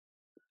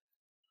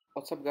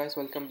What's up, guys?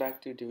 Welcome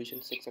back to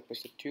Division 6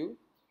 Episode 2.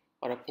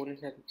 Our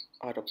opponent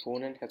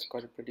has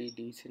got a pretty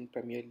decent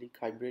Premier League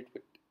hybrid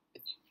with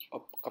a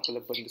couple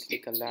of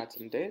Bundesliga lads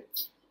in there.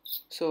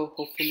 So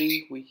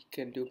hopefully we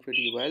can do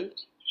pretty well.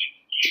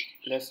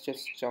 Let's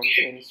just jump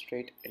in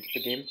straight into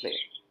the gameplay.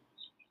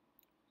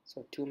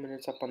 So 2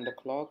 minutes up on the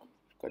clock.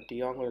 We've got De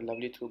Jong with a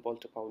lovely through ball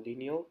to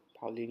Paulinho.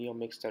 Paulinho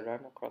makes the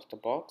run across the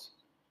box.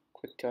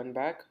 Quick turn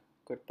back.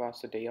 Good pass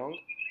to De Jong.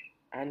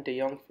 And De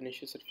Jong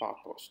finishes at far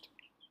post.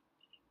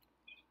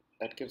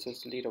 That gives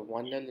us the lead of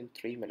 1-0 in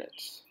 3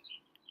 minutes.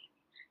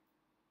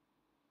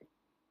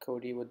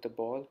 Cody with the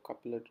ball,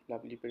 couple of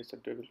lovely bits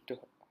of dribble to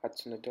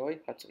Hudson-Odoi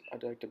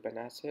to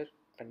Benasser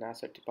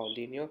to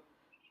Paulinho.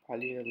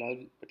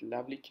 Paulinho with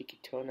lovely cheeky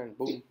turn and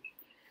boom,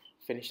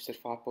 finishes at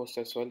far post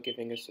as well,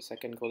 giving us the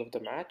second goal of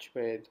the match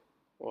with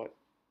 12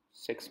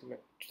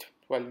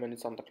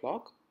 minutes on the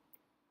clock.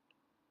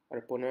 Our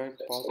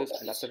opponent pauses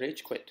and that's a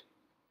rage quit.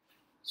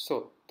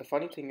 So the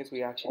funny thing is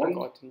we actually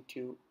got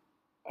into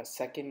a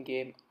second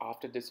game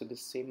after this with the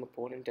same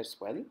opponent as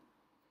well,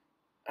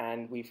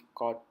 and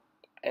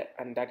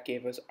that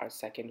gave us our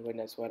second win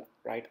as well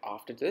right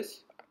after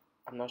this.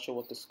 I'm not sure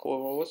what the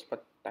score was,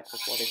 but that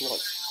was what it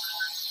was.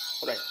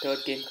 Alright,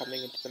 third game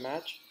coming into the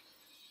match.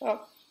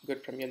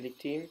 Good Premier League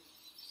team.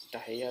 De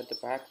Gea at the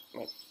back,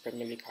 my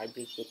Premier League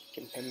hybrid with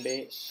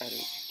Kimpembe and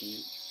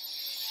the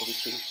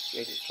 83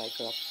 rated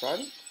striker up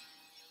front.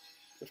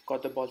 We've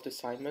got the ball to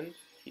Simon.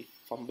 He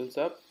fumbles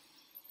up.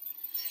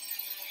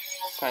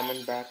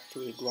 Simon back to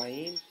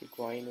Higuain.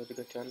 Higuain with a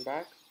good turn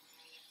back.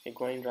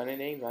 Higuain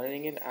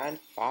running in, and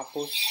far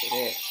post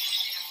finish.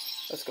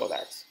 Let's go,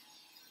 lads.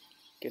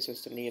 Gives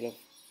us the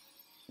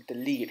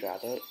lead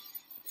after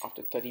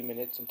 30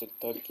 minutes into the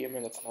third game,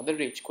 and that's another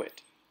rage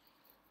quit.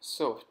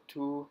 So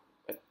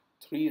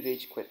 3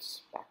 rage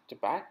quits back to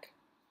back.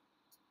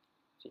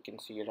 So you can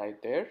see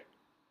right there.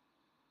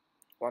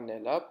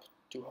 1-0 up,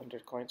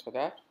 200 coins for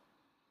that.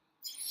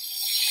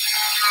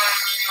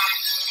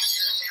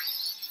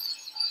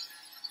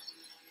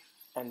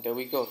 And there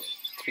we go,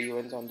 3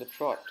 wins on the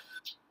trot.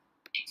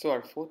 So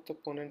our fourth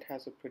opponent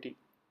has a pretty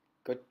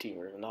good team.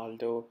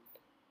 Ronaldo,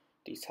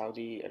 the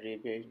Saudi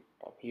Arabian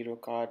hero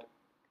card,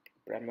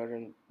 Bremer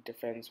in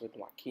defense with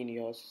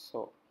Marquinhos.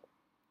 So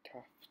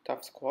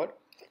tough squad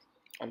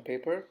on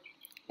paper.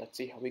 Let's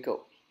see how we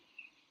go.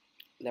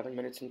 11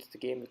 minutes into the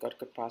game, we got a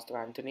good pass to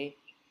Anthony.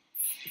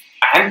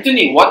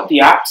 Anthony, what the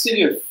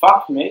absolute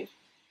fuck, mate?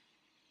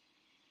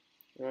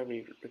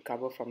 We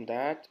recover from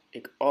that.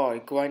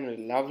 Higuain with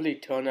a lovely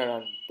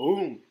turnaround.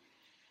 Boom!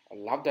 I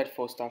love that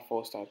 4-star.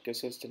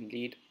 Gives us the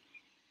lead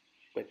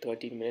with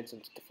 13 minutes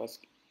into the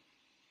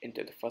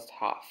first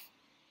half.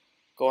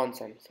 Go on,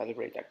 son.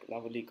 Celebrate that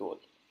lovely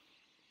goal.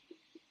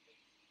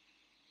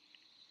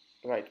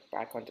 Right,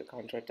 back onto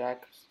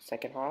counter-attack.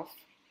 Second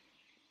half.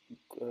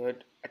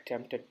 Good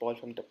attempted ball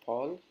from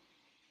DePaul.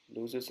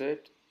 Loses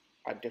it.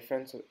 Our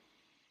defense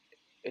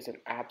is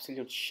an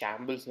absolute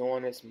shambles. No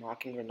one is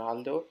marking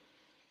Ronaldo.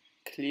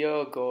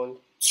 Clear goal.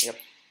 Yep.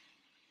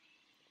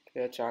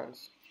 Clear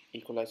chance.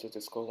 Equalizes the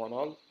score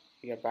 1-1.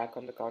 We are back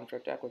on the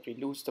counter-attack, but we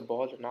lose the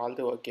ball.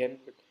 Ronaldo again.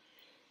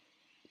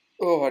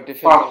 Our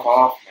defense. Fuck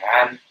off,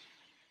 man.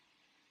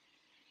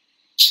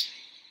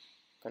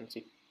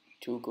 Concede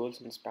 2 goals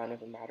in the span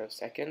of a matter of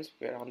seconds.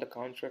 We are on the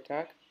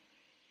counter-attack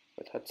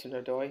with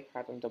Hudson-Odoi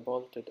having the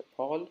ball to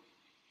DePaul.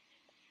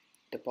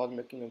 DePaul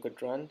making a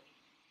good run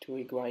to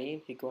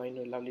Higuain. Higuain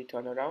with a lovely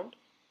turnaround.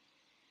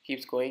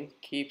 Keeps going.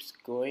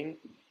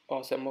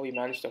 Somehow we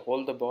managed to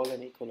hold the ball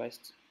and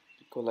equalize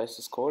the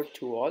score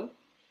 2-2.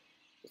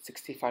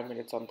 65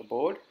 minutes on the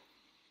board.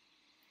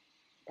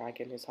 Back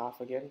in his half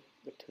again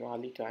with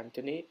Tonali to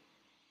Anthony.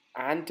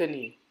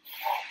 Anthony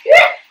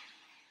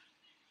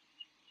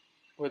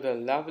with a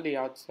lovely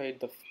outside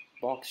the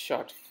box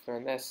shot,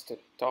 finesse to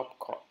top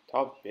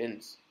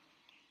bins.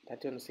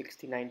 That in the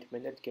 69th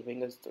minute,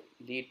 giving us the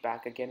lead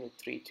back again with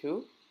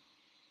 3-2.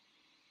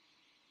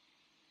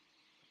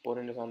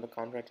 Opponent is on the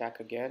counter attack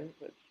again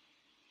with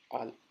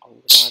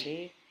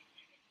Al-Awrani.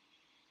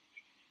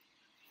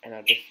 And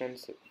our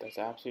defense does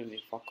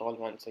absolutely fuck all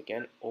once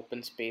again.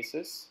 Open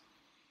spaces.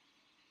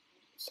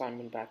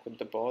 Simon back with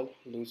the ball.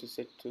 Loses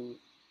it to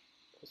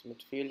his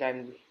midfield.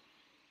 And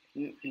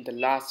in the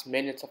last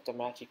minutes of the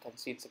match, he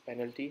concedes a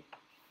penalty.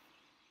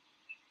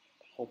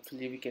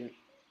 Hopefully we can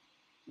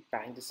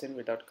bang this in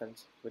without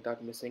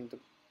missing the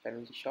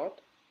penalty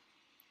shot.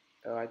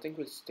 I think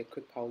we'll stick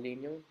with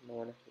Paulinho. No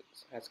one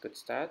has good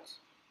stats.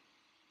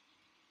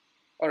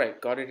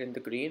 Alright, got it in the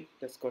green.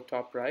 Let's go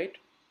top right.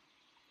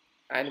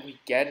 And we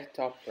get it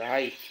top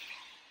right.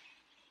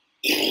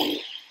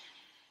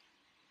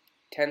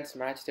 Tense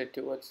match there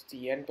towards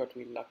the end, but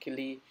we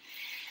luckily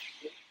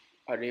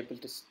are able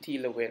to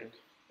steal a win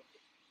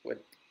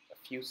with a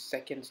few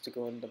seconds to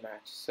go in the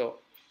match. So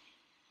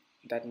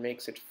that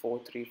makes it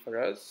 4-3 for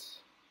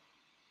us.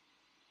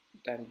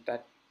 Then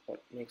that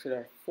makes it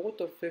our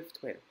 4th or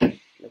 5th win.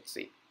 Let's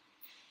see.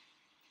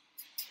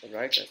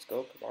 Alright, let's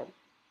go. Come on.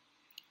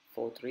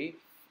 4-3.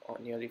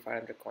 Nearly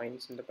 500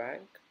 coins in the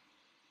bank.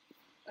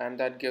 And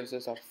that gives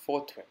us our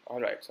 4th win.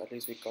 Alright, so at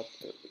least we got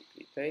the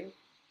weekly thing.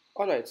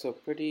 Alright, so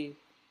pretty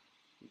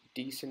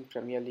decent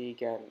Premier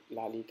League and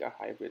La Liga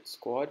hybrid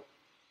squad.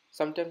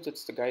 Sometimes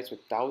it's the guys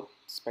without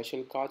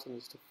special cards and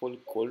just the full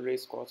gold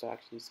race squads that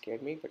actually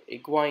scared me. But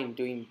Higuain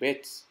doing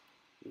bits.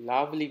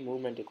 Lovely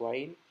movement,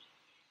 Higuain.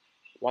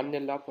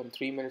 1-0 up on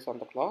 3 minutes on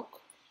the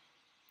clock.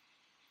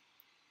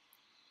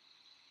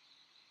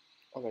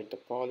 Alright, the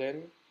ball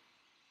in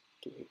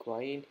to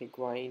Higuain.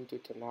 Higuain to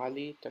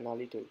Tonali.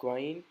 Tonali to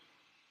Higuain.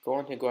 Go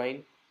on,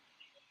 Higuain.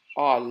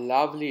 Oh,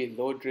 lovely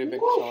low-driven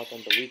shot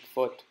on the weak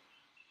foot.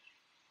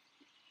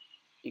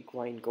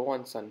 Higuain, go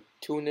on, son.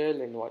 2-0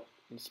 in what?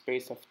 In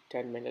space of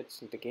 10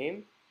 minutes in the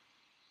game.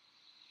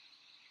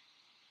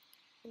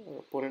 Our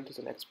opponent is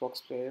an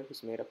Xbox player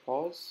who's made a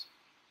pause.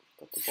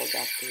 Got the ball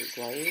back to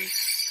Higuain.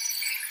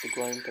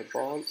 Higuain the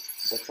ball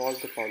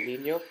to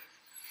Paulinho.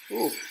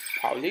 Ooh,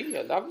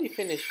 Paulinho, lovely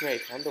finish,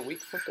 mate. On the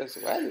weak foot as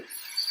well.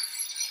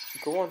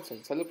 Go on,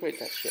 son. Celebrate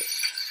that shit.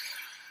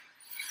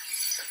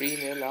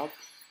 3-0 up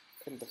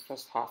in the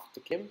first half of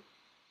the game.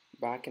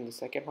 Back in the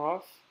second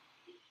half.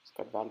 It's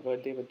got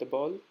Valverde with the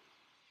ball.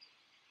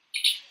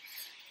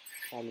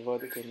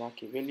 Valverde to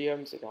Inaki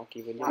Williams.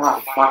 Inaki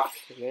Williams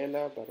to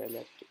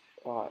Barella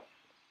to...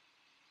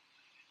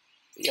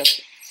 yep,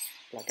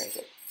 like I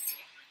said.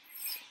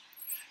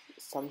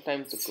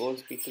 Sometimes the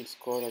goals people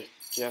score are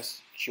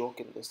just joke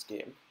in this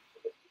game.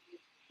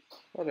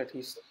 Alright,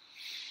 he's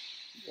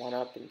 1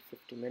 up in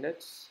 50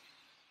 minutes.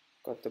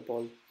 Got the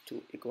ball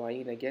to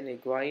Higuain again.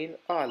 Higuain.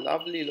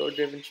 Lovely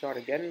low-driven shot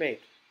again,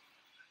 mate.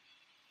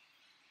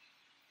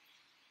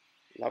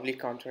 Lovely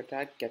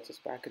counter-attack. Gets us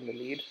back in the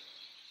lead.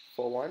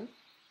 4-1.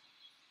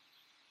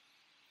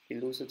 He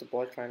loses the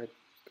ball trying to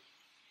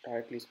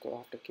directly score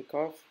after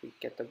kickoff. We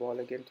get the ball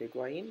again to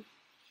Higuain.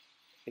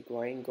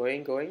 Higuain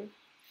going.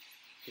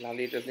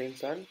 Lovely dribbling,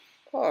 son.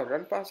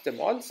 Run past them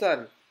all,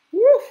 son.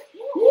 Woof!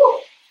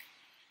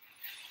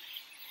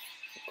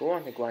 Go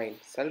on, Higuain.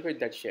 Celebrate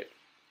that shit.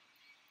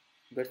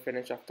 Good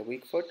finish off the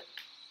weak foot.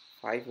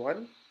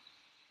 5-1.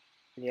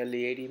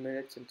 Nearly 80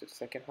 minutes into the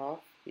second half.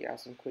 He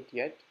hasn't quit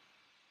yet.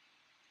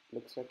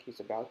 Looks like he's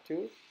about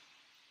to.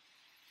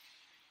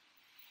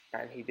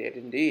 And he did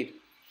indeed.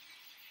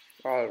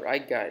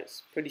 Alright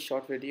guys, pretty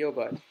short video,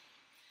 but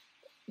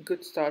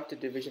good start to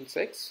Division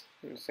 6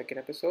 in the second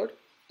episode.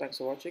 Thanks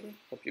for watching.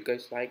 Hope you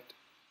guys liked.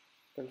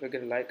 Don't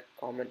forget to like,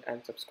 comment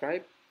and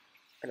subscribe.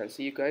 And I'll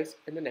see you guys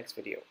in the next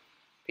video.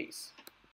 Peace.